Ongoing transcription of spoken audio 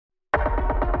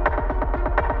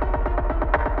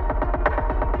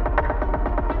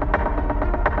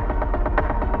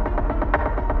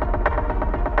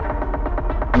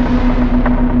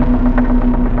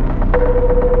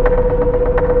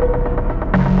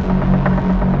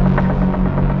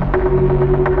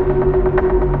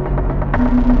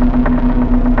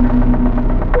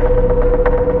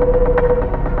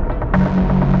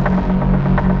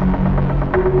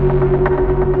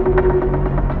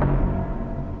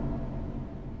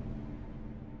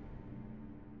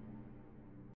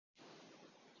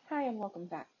and welcome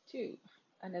back to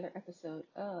another episode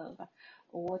of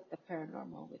What the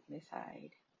Paranormal with Miss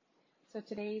Hyde. So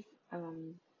today's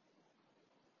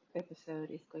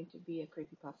episode is going to be a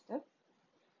creepypasta.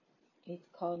 It's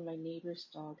called My Neighbor's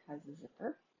Dog Has a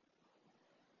Zipper,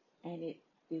 and it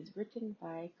is written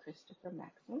by Christopher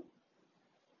Maxim.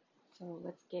 So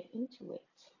let's get into it.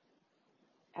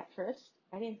 At first,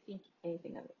 I didn't think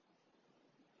anything of it.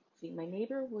 See, my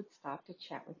neighbor would stop to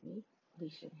chat with me,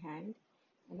 leash in hand,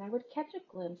 and I would catch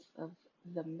a glimpse of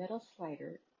the metal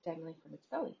slider dangling from its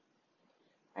belly.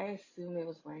 I assumed it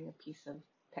was wearing a piece of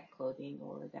pet clothing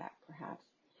or that perhaps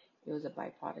it was a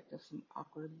byproduct of some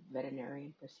awkward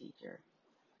veterinarian procedure.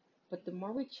 But the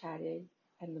more we chatted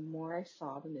and the more I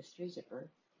saw the mystery zipper,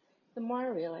 the more I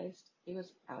realized it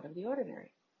was out of the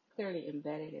ordinary, clearly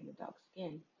embedded in the dog's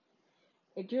skin.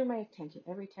 It drew my attention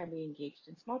every time we engaged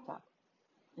in small talk,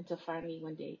 until finally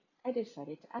one day I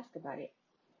decided to ask about it.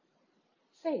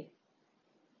 Say,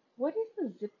 what is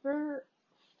the zipper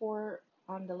for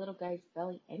on the little guy's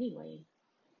belly anyway?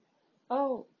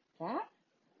 Oh, that?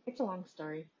 It's a long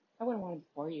story. I wouldn't want to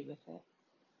bore you with it.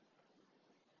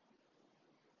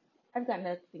 I've got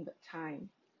nothing but time.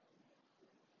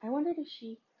 I wondered if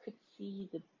she could see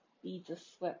the beads of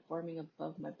sweat forming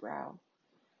above my brow.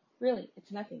 Really,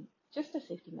 it's nothing, just a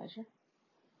safety measure.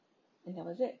 And that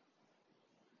was it.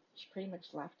 She pretty much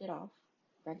laughed it off,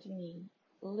 granting me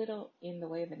little in the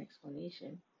way of an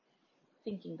explanation.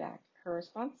 Thinking back, her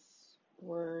response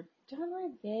were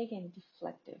downright vague and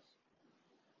deflective.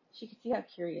 She could see how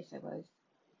curious I was,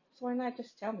 so why not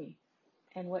just tell me?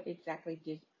 And what exactly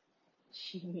did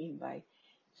she mean by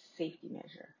safety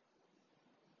measure?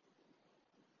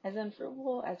 As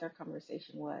unfruitful as our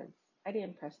conversation was, I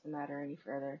didn't press the matter any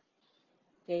further.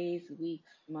 Days,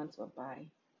 weeks, months went by.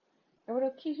 I would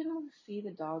occasionally see the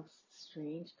dog's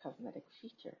strange cosmetic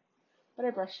feature, but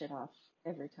I brushed it off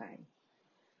every time,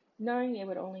 knowing it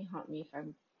would only haunt me if I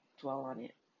dwell on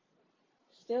it.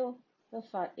 Still, the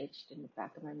thought itched in the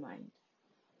back of my mind.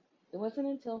 It wasn't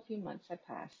until a few months had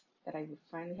passed that I would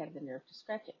finally have the nerve to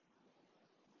scratch it.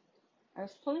 I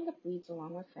was pulling up weeds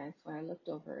along my fence when I looked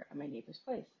over at my neighbor's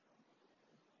place.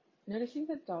 Noticing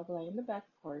the dog lying in the back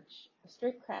porch, a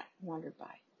stray cat wandered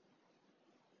by,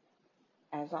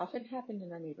 as often happened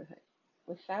in our neighborhood,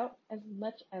 without as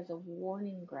much as a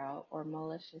warning growl or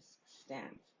malicious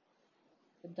stance.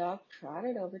 The dog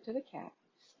trotted over to the cat,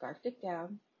 scarfed it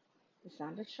down. The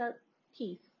sound of sharp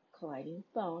teeth colliding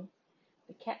with bone.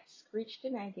 The cat screeched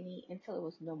in agony until it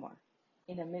was no more.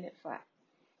 In a minute flat,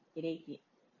 it ate the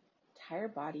entire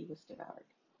body was devoured.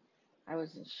 I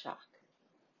was in shock.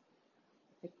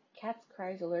 The cat's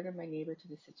cries alerted my neighbor to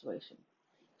the situation.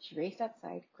 She raced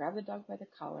outside, grabbed the dog by the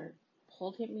collar,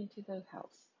 pulled him into the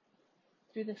house.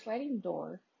 Through the sliding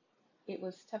door, it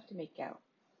was tough to make out,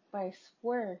 but I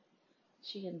swear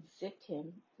she unzipped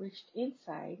him, reached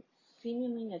inside,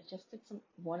 seemingly adjusted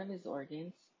one of his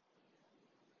organs.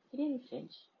 He didn't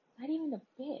flinch, not even a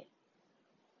bit.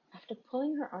 After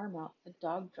pulling her arm out, the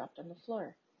dog dropped on the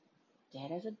floor,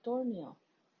 dead as a doornail,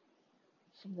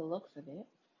 from the looks of it.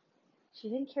 She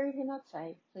then carried him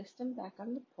outside, placed him back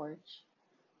on the porch,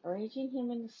 arranging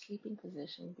him in a sleeping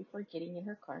position before getting in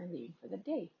her car and leaving for the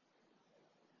day.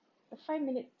 The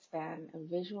 5-minute span of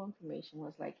visual information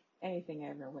was like anything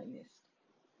I ever witnessed.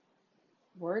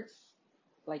 Words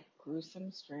like gruesome,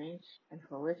 strange, and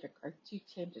horrific are too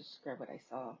tame to describe what I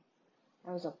saw.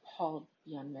 I was appalled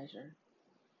beyond measure.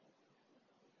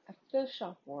 After the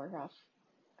shock wore off,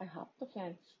 I hopped the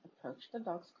fence, approached the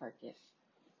dog's carcass.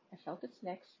 I felt its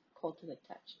neck cold to the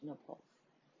touch, no pulse.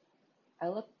 I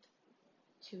looked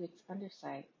to its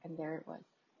underside, and there it was,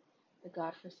 the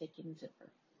god-forsaken zipper,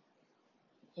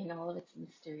 in all of its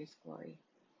mysterious glory.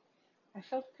 I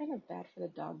felt kind of bad for the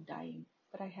dog dying,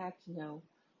 but I had to know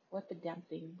what the damn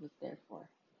thing was there for.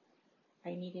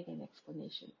 I needed an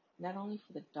explanation, not only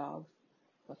for the dog's,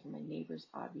 but for my neighbor's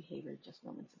odd behavior just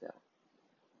moments ago.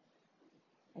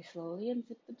 I slowly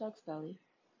unzipped the dog's belly,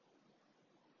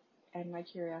 and my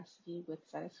curiosity with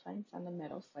satisfying sound of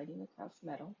metal sliding across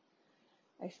metal.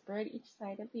 I spread each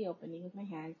side of the opening with my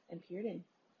hands and peered in,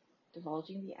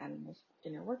 divulging the animal's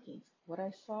inner workings. What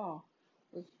I saw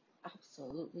was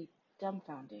absolutely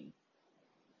dumbfounding.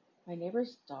 My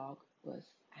neighbor's dog was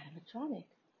animatronic.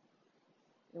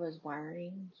 There was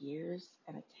wiring, gears,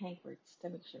 and a tank where its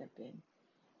stomach should have been.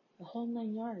 The whole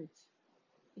 9 yards.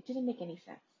 It didn't make any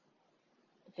sense.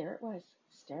 But there it was,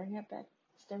 staring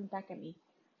back at me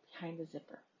behind the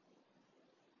zipper.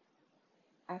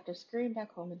 After scurrying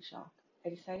back home in shock, I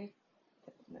decided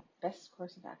that my best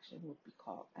course of action would be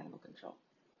call animal control.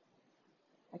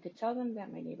 I could tell them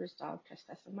that my neighbor's dog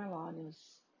trespassed on my lawn and was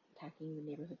attacking the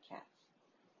neighborhood cats.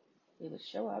 They would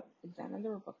show up, examine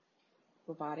the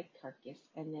robotic carcass,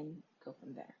 and then go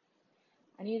from there.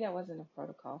 I knew that wasn't a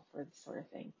protocol for this sort of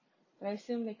thing, but I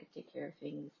assumed they could take care of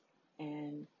things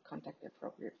and contact the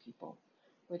appropriate people,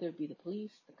 whether it be the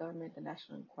police, the government, the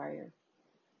National Enquirer.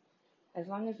 As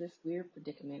long as this weird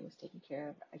predicament was taken care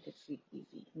of, I could sleep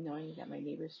easy, knowing that my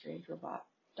neighbor's strange robot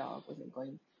dog wasn't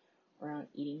going around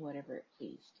eating whatever it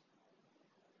pleased.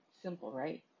 Simple,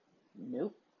 right?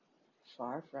 Nope,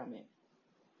 far from it.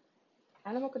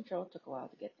 Animal control took a while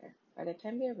to get there. By the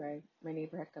time they arrived, my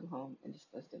neighbor had come home and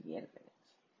disposed of the evidence.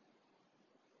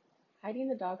 Hiding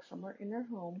the dog somewhere in her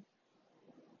home,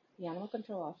 the animal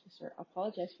control officer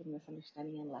apologized for the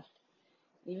misunderstanding and left,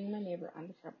 leaving my neighbor on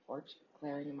the front porch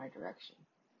glaring in my direction.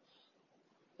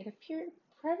 It appeared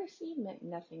privacy meant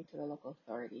nothing to the local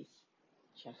authorities,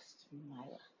 just my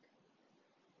luck.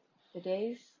 The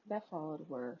days that followed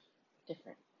were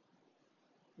different.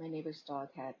 My neighbor's dog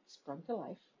had sprung to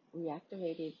life,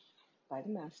 reactivated by the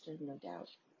master, no doubt.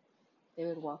 They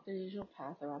would walk their usual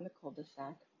path around the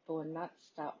cul-de-sac, but would not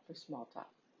stop for small talk.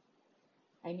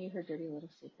 I knew her dirty little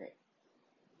secret,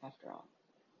 after all.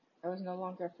 I was no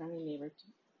longer a friendly neighbor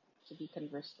to be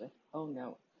conversed with. Oh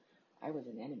no, I was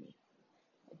an enemy,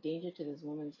 a danger to this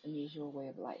woman's unusual way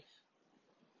of life.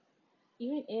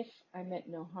 Even if I meant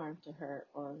no harm to her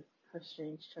or her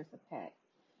strange choice of pet,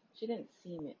 she didn't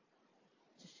seem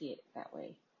to see it that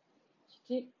way.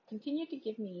 She did continue to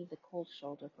give me the cold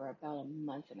shoulder for about a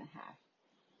month and a half,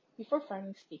 before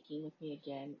finally speaking with me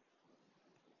again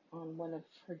on one of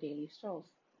her daily strolls.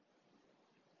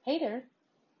 Hey there.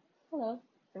 Hello.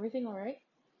 Everything all right?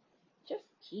 Just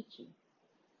teaching.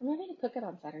 I'm having a cookout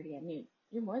on Saturday at noon.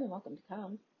 You're more than welcome to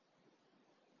come.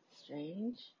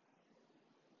 Strange.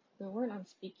 We weren't on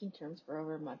speaking terms for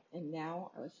over a month, and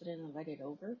now I was suddenly invited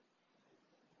over.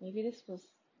 Maybe this was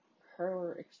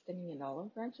her extending an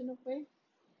olive branch in a way?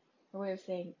 Her way of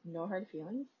saying, no hard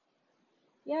feelings?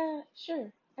 Yeah,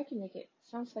 sure. I can make it.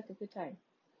 Sounds like a good time.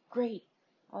 Great.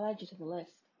 I'll add you to the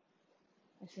list.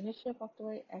 As soon as she had walked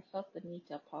away, I felt the need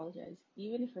to apologize,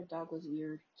 even if her dog was a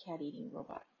weird cat-eating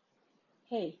robot.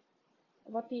 Hey,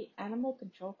 about the animal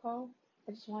control call,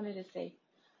 I just wanted to say,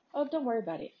 oh, don't worry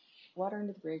about it. Water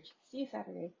under the bridge. See you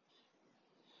Saturday.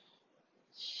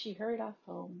 She hurried off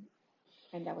home,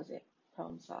 and that was it.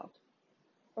 Problem solved.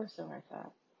 Or so I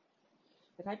thought.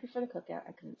 The night before the cookout,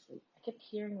 I couldn't sleep. I kept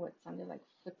hearing what sounded like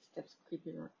footsteps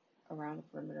creeping around the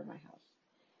perimeter of my house.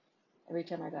 Every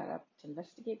time I got up to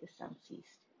investigate, the sound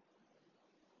ceased,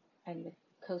 and the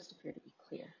coast appeared to be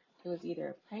clear. It was either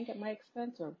a prank at my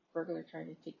expense or a burglar trying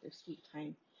to take their sweet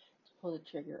time to pull the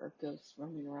trigger or ghosts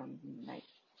roaming around in the night.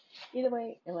 Either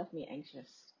way, it left me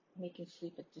anxious, making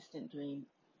sleep a distant dream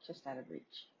just out of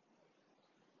reach.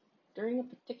 During a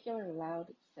particularly loud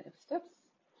set of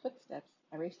footsteps,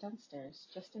 I raced downstairs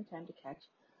just in time to catch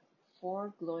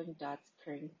 4 glowing dots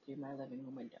peering through my living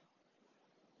room window.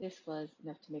 This was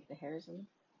enough to make the hairs on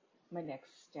my neck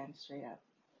stand straight up.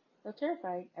 Though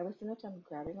terrified, I wasted no time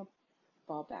grabbing a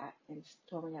ball bat and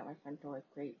storming out my front door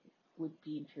with great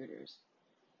would-be intruders.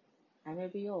 I may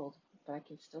be old, but I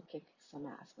can still kick some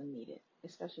ass when needed,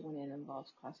 especially when it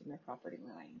involves crossing my property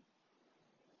line.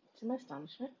 To my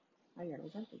astonishment, my yard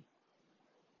was empty.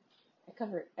 I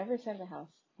covered every side of the house,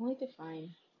 only to find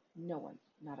no one,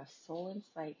 not a soul in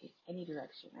sight in any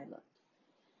direction I looked.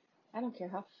 I don't care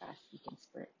how fast you can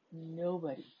sprint,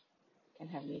 nobody can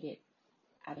have made it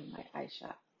out of my eye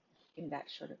shot in that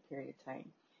short a period of time,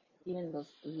 even in those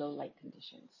low light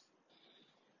conditions.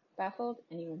 Baffled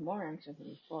and even more anxious than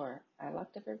before, I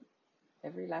locked up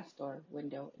every last door,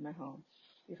 window in my home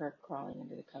before crawling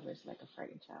under the covers like a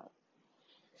frightened child,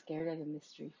 scared of the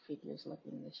mystery figures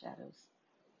lurking in the shadows.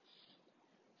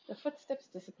 The footsteps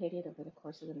dissipated over the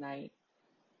course of the night,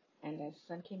 and as the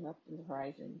sun came up in the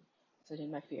horizon, so did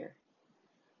my fear.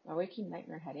 My waking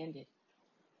nightmare had ended,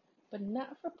 but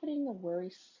not for putting a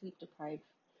worry sleep-deprived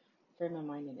frame of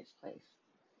mind in its place.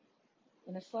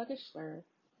 In a sluggish slur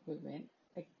movement,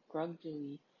 I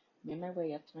groggily made my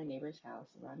way up to my neighbor's house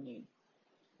around noon,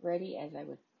 ready as I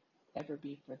would ever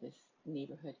be for this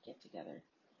neighborhood get-together.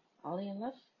 Oddly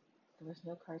enough, there was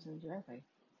no cars in the driveway,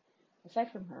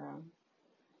 aside from her own.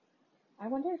 I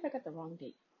wondered if I got the wrong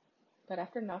date, but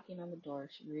after knocking on the door,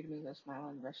 she greeted me with a smile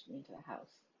and rushed me into the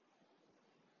house.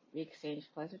 We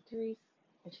exchanged pleasantries,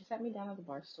 and she sat me down on the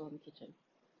bar stool in the kitchen.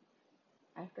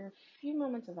 After a few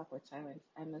moments of awkward silence,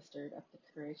 I mustered up the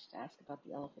courage to ask about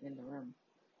the elephant in the room.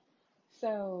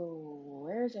 So,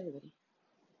 where is everybody?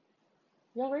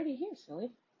 You're already here, silly.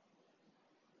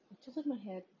 I tilted my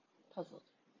head, puzzled.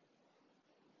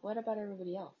 What about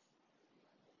everybody else?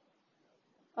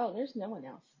 Oh, there's no one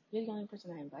else. You're the only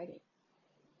person I invited.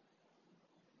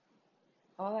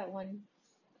 All at once,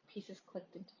 pieces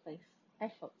clicked into place.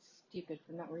 I felt stupid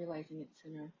for not realizing it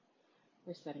sooner.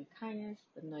 We're spreading kindness,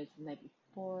 the noise the night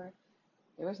before.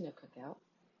 There was no cookout.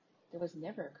 There was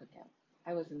never a cookout.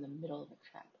 I was in the middle of a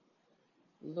trap,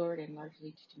 lured in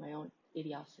largely due to my own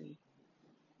idiocy.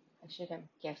 I should have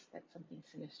guessed that something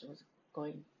sinister was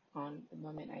going on the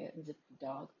moment I unzipped the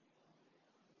dog.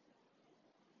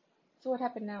 So what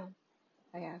happened now?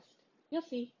 I asked. You'll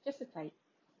see. Just sit tight.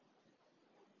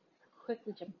 I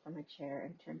quickly jumped from my chair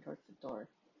and turned towards the door.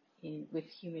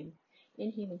 Inhuman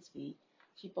speed,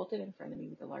 she bolted in front of me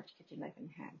with a large kitchen knife in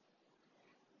hand.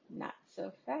 Not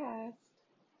so fast.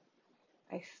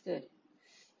 I stood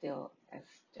still as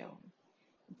stone,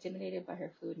 intimidated by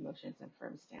her fluid motions and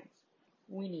firm stance.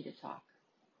 We need to talk.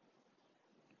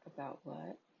 About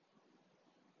what?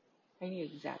 I knew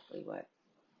exactly what.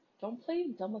 Don't play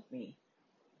dumb with me.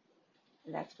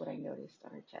 And that's what I noticed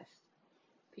on her chest,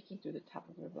 peeking through the top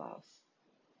of her blouse.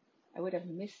 I would have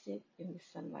missed it in the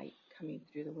sunlight coming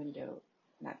through the window,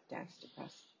 not danced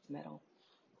across its metal.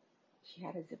 She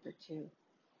had a zipper too.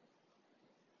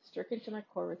 Stricken to my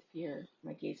core with fear,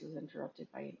 my gaze was interrupted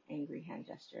by an angry hand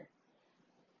gesture.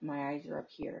 My eyes are up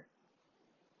here.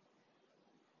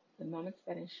 The moments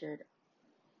that ensued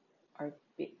are a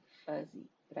bit fuzzy,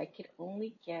 but I could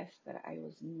only guess that I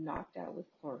was knocked out with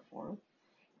chloroform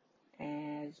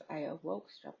as I awoke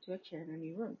strapped to a chair in her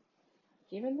new room.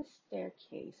 Given the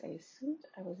staircase, I assumed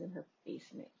I was in her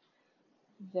basement,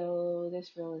 though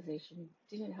this realization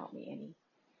didn't help me any.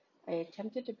 I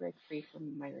attempted to break free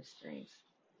from my restraints,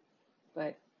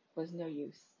 but was no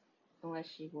use. Unless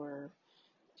she were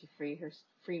to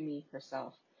free me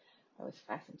herself, I was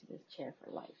fastened to this chair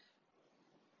for life.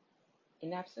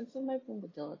 In absence of my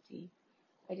mobility,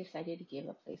 I decided to give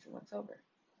a place it once over.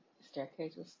 The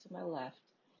staircase was to my left,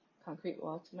 concrete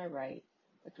wall to my right,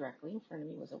 but directly in front of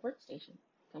me was a workstation,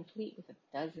 complete with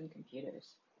a dozen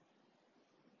computers.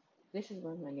 This is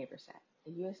where my neighbor sat,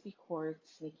 a USB cord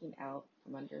snaking out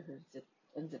from under her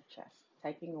unzipped chest,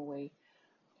 typing away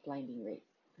at a blinding rate.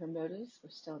 Her motives were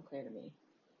still unclear to me.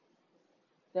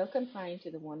 Though confined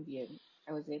to the one view,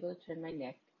 I was able to turn my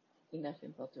neck enough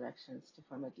in both directions to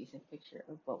form a decent picture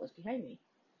of what was behind me.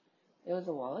 It was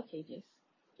a wall of cages,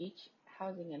 each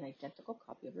housing an identical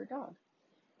copy of her dog.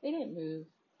 They didn't move,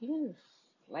 even in the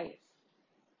slightest,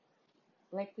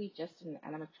 likely just an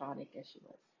animatronic as she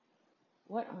was.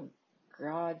 What on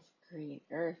God's green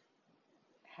earth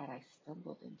had I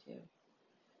stumbled into?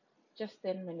 Just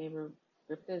then, my neighbor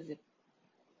ripped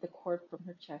the cord from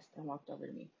her chest and walked over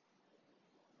to me.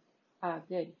 Ah,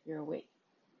 good, you're awake.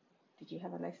 Did you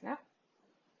have a nice nap?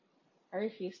 I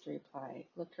refused to reply,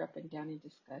 looked her up and down in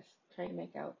disgust, trying to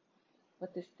make out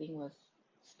what this thing was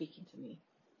speaking to me.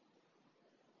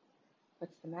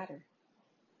 What's the matter?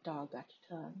 Dog got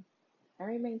your tongue. I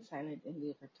remained silent in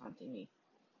lieu of her taunting me.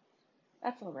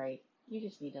 That's all right. You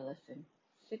just need to listen.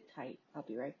 Sit tight. I'll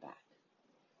be right back.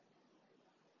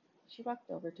 She walked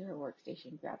over to her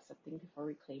workstation, grabbed something before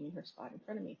reclaiming her spot in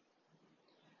front of me.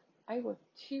 I worked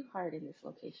too hard in this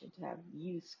location to have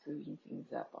you screwing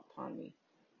things up upon me.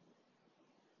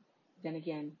 Then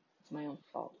again, it's my own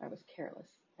fault. I was careless.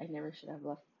 I never should have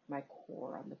left my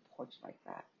core on the porch like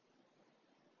that.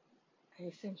 I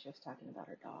assumed she was talking about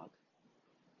her dog.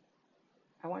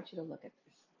 I want you to look at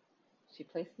this. She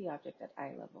placed the object at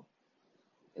eye level.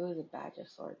 It was a badge of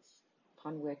sorts,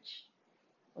 upon which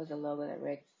was a logo that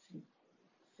read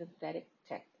Synthetic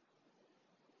Tech.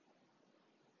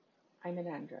 I'm an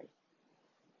android.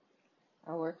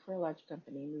 I work for a large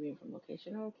company, moving from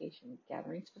location to location,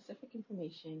 gathering specific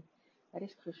information that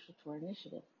is crucial to our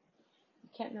initiative. You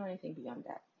can't know anything beyond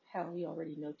that. Hell, you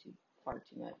already know far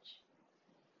too much.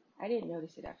 I didn't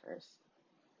notice it at first,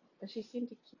 but she seemed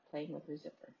to keep playing with her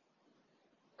zipper.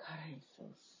 God, I'm so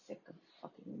sick of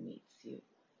fucking meat suit.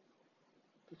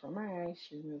 Before my eyes,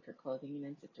 she removed her clothing and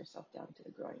unzipped herself down to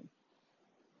the groin.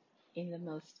 In the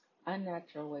most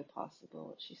unnatural way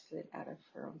possible, she slid out of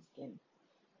her own skin,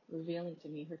 revealing to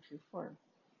me her true form.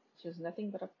 She was nothing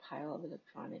but a pile of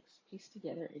electronics pieced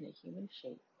together in a human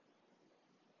shape.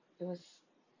 It was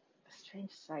a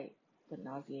strange sight, but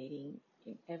nauseating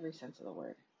in every sense of the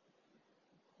word.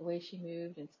 The way she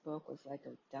moved and spoke was like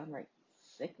a downright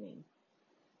sickening.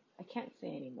 I can't say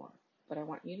any more, but I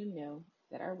want you to know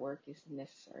that our work is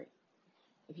necessary.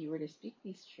 If you were to speak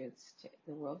these truths to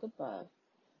the world above,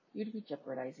 you'd be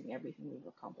jeopardizing everything we've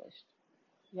accomplished.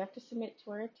 You have to submit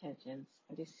to our intentions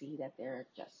and to see that they are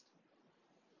just.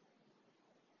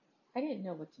 I didn't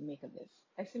know what to make of this.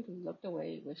 I simply looked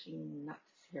away, wishing not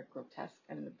to see her grotesque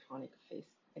animatronic face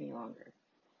any longer.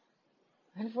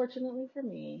 Unfortunately for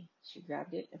me, she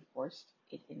grabbed it and forced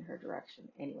it in her direction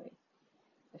anyway.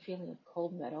 the feeling of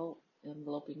cold metal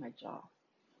enveloping my jaw.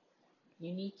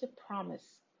 You need to promise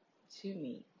to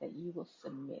me that you will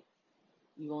submit.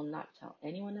 You will not tell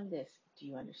anyone of this. Do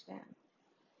you understand?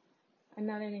 I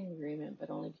nodded in agreement, but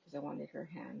only because I wanted her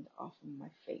hand off of my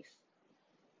face.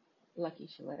 Lucky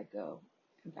she let it go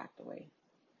and backed away.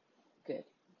 Good.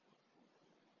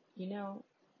 You know,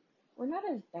 we're not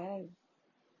as bad as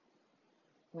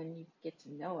when you get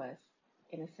to know us.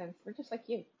 In a sense, we're just like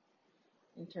you.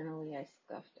 Internally, I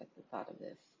scoffed at the thought of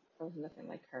this. I was nothing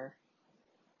like her,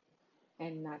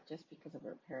 and not just because of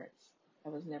her parents. I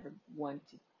was never one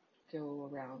to go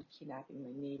around kidnapping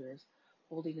my neighbors,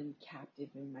 holding them captive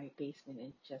in my basement,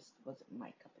 and just wasn't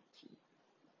my cup of tea.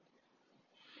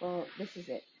 Well, this is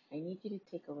it. I need you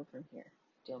to take over from here.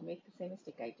 Don't make the same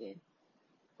mistake I did,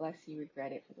 lest you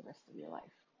regret it for the rest of your life.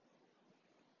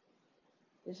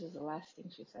 This was the last thing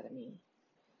she said to me.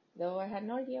 Though I had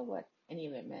no idea what any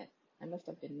of it meant, I must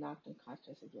have been knocked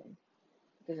unconscious again,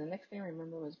 because the next thing I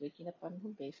remember was waking up on her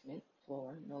basement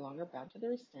floor, no longer bound to the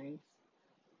restraints.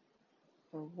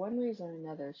 For one reason or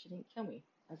another, she didn't kill me.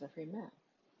 I was a free man.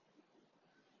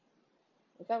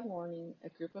 Without warning, a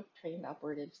group of trained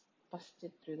operatives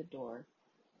busted through the door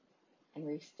and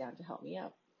raced down to help me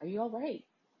up. Are you all right?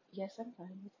 Yes, I'm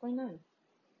fine. What's going on?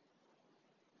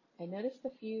 I noticed a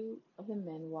few of the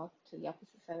men walk to the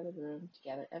opposite side of the room to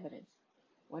gather evidence.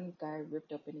 One guy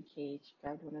ripped open a cage,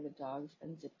 grabbed one of the dogs,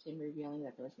 unzipped him, revealing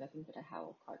that there was nothing but a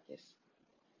hollow carcass.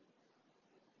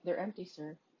 They're empty,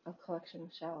 sir. A collection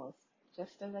of shells,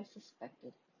 just as I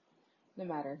suspected. No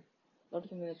matter. Loaded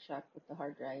them in the truck with the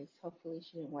hard drives. Hopefully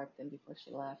she didn't wipe them before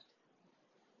she left.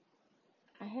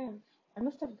 I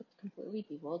must have looked completely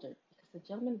bewildered, because the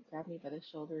gentleman grabbed me by the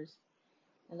shoulders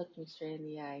and looked me straight in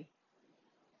the eye.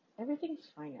 Everything's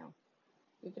fine now.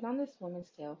 We've been on this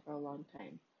woman's tail for a long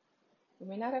time. We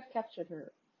may not have captured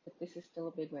her, but this is still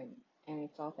a big one, and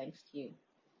it's all thanks to you.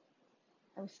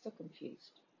 I was still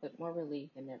confused, but more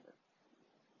relieved than ever.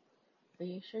 Are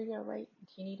you sure you're all right?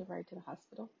 Do you need a ride to the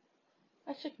hospital?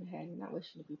 I shook my head, not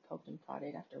wishing to be poked and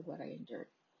prodded after what I endured.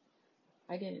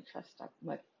 I didn't trust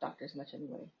doctors much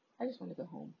anyway. I just want to go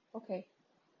home. Okay,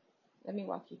 let me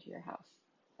walk you to your house.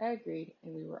 I agreed,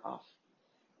 and we were off.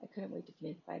 I couldn't wait to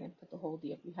get inside and put the whole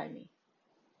deal behind me.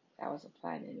 That was the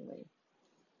plan anyway.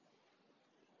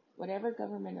 Whatever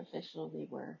government official they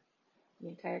were, the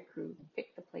entire crew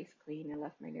picked the place clean and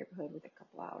left my neighborhood within a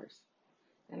couple hours.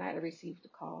 Then I received a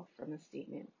call from a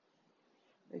statement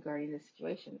regarding the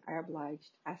situation. I obliged,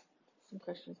 asked some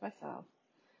questions myself.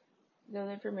 Though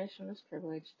the information was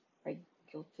privileged, I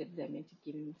guilted them into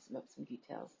giving up some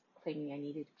details, claiming I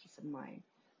needed peace of mind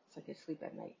so I could sleep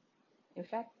at night. In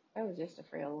fact, I was just a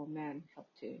frail old man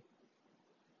helped too.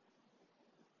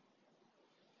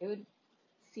 It would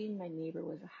seem my neighbor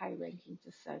was a high-ranking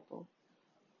disciple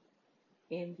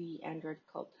in the Android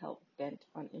cult help bent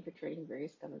on infiltrating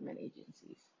various government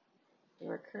agencies. They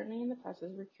were currently in the process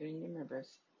of recruiting their members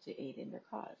to aid in their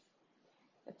cause.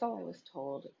 That's all I was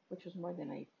told, which was more than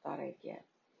I thought I'd get.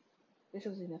 This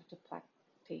was enough to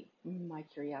placate my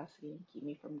curiosity and keep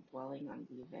me from dwelling on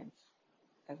the events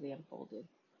as they unfolded.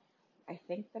 I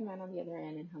thanked the man on the other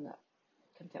end and hung up,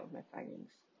 content with my findings.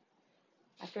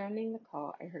 After ending the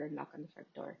call, I heard a knock on the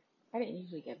front door. I didn't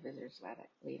usually get visitors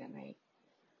late at night,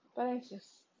 but I just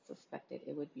suspected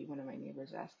it would be one of my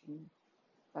neighbors asking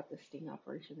about the sting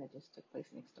operation that just took place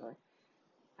next door.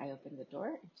 I opened the door,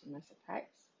 and to my surprise,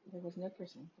 there was no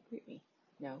person to greet me.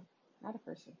 No, not a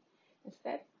person.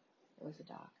 Instead, there was a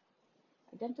dog,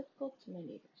 identical to my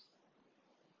neighbor's.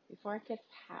 Before I could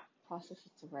process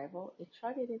its arrival, it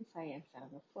trotted inside and sat on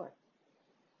the floor.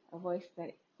 A voice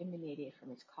that emanated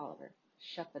from its collar.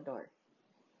 Shut the door.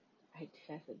 I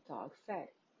did as the dog said,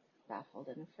 baffled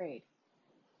and afraid.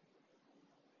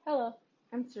 Hello,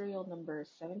 I'm serial number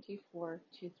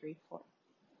 724234.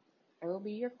 I will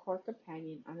be your core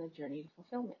companion on the journey to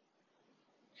fulfillment.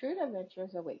 True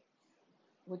adventures awaits.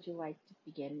 Would you like to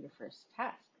begin your first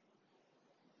task?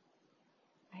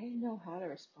 I didn't know how to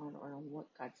respond or on what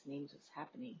God's names was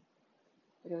happening,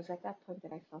 but it was at that point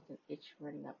that I felt an itch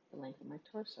running up the length of my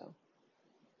torso.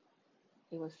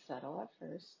 It was subtle at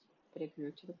first, but it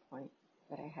grew to the point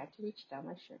that I had to reach down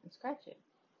my shirt and scratch it.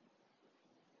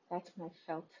 That's when I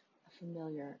felt a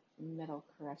familiar metal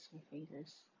caress my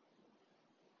fingers.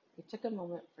 It took a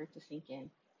moment for it to sink in,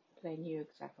 but I knew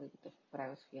exactly what I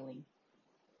was feeling.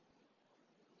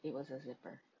 It was a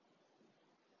zipper.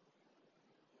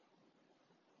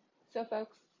 So,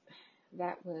 folks,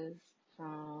 that was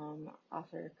from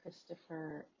author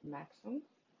Christopher Maxim.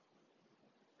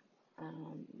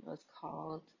 It was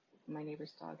called My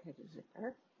Neighbor's Dog Has a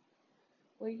Zipper.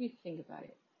 What do you think about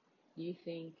it? Do you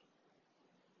think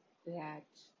that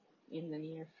in the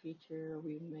near future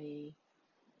we may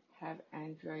have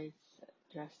androids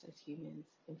dressed as humans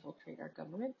infiltrate our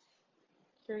governments?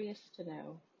 Curious to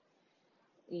know.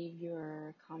 Leave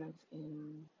your comments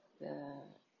in the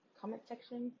comment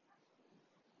section.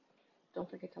 Don't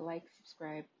forget to like,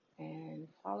 subscribe, and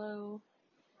follow.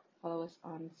 Follow us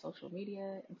on social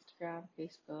media, Instagram,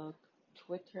 Facebook,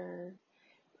 Twitter.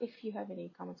 If you have any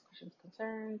comments, questions,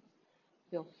 concerns,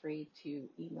 feel free to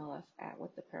email us at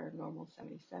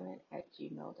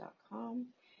whattheparanormal77@gmail.com.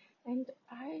 And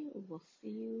I will see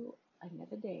you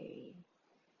another day.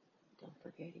 Don't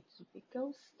forget to keep it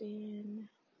ghosting.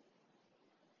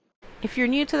 If you're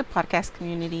new to the podcast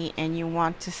community and you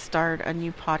want to start a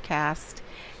new podcast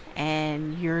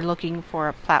and you're looking for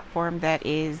a platform that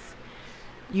is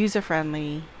user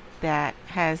friendly, that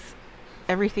has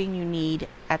everything you need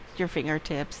at your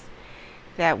fingertips,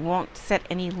 that won't set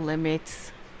any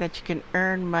limits, that you can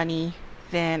earn money,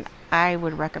 then I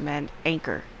would recommend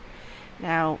Anchor.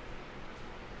 Now,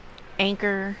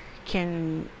 Anchor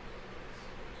can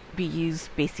be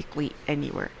used basically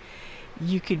anywhere.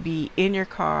 You could be in your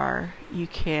car, you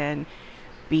can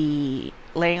be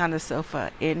laying on the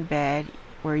sofa in bed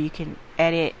where you can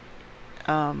edit,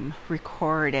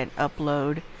 record, and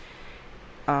upload.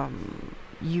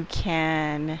 You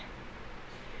can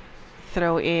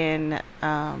throw in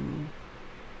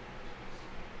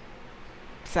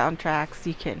soundtracks.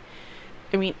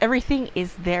 Everything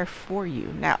is there for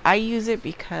you. Now, I use it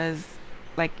because,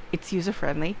 it's user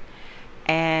friendly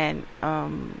and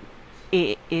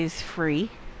it is free,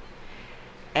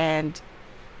 and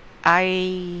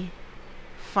I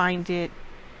find it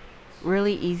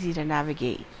really easy to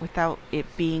navigate without it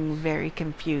being very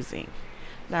confusing.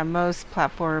 Now, most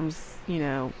platforms,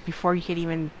 before you can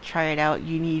even try it out,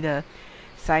 you need to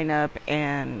sign up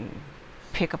and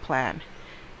pick a plan.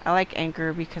 I like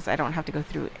Anchor because I don't have to go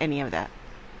through any of that.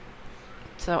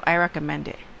 So I recommend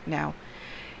it. Now,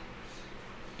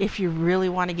 if you really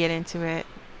want to get into it,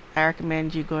 I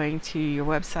recommend you going to your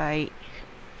website,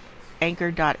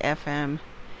 anchor.fm,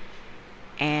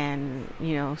 and,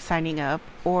 signing up.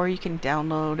 Or you can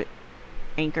download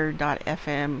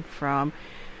anchor.fm from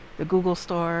the Google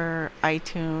Store,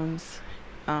 iTunes,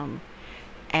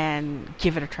 and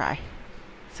give it a try.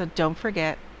 So don't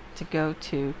forget to go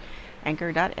to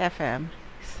anchor.fm,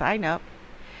 sign up,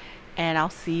 and I'll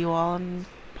see you all in the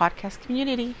podcast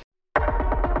community.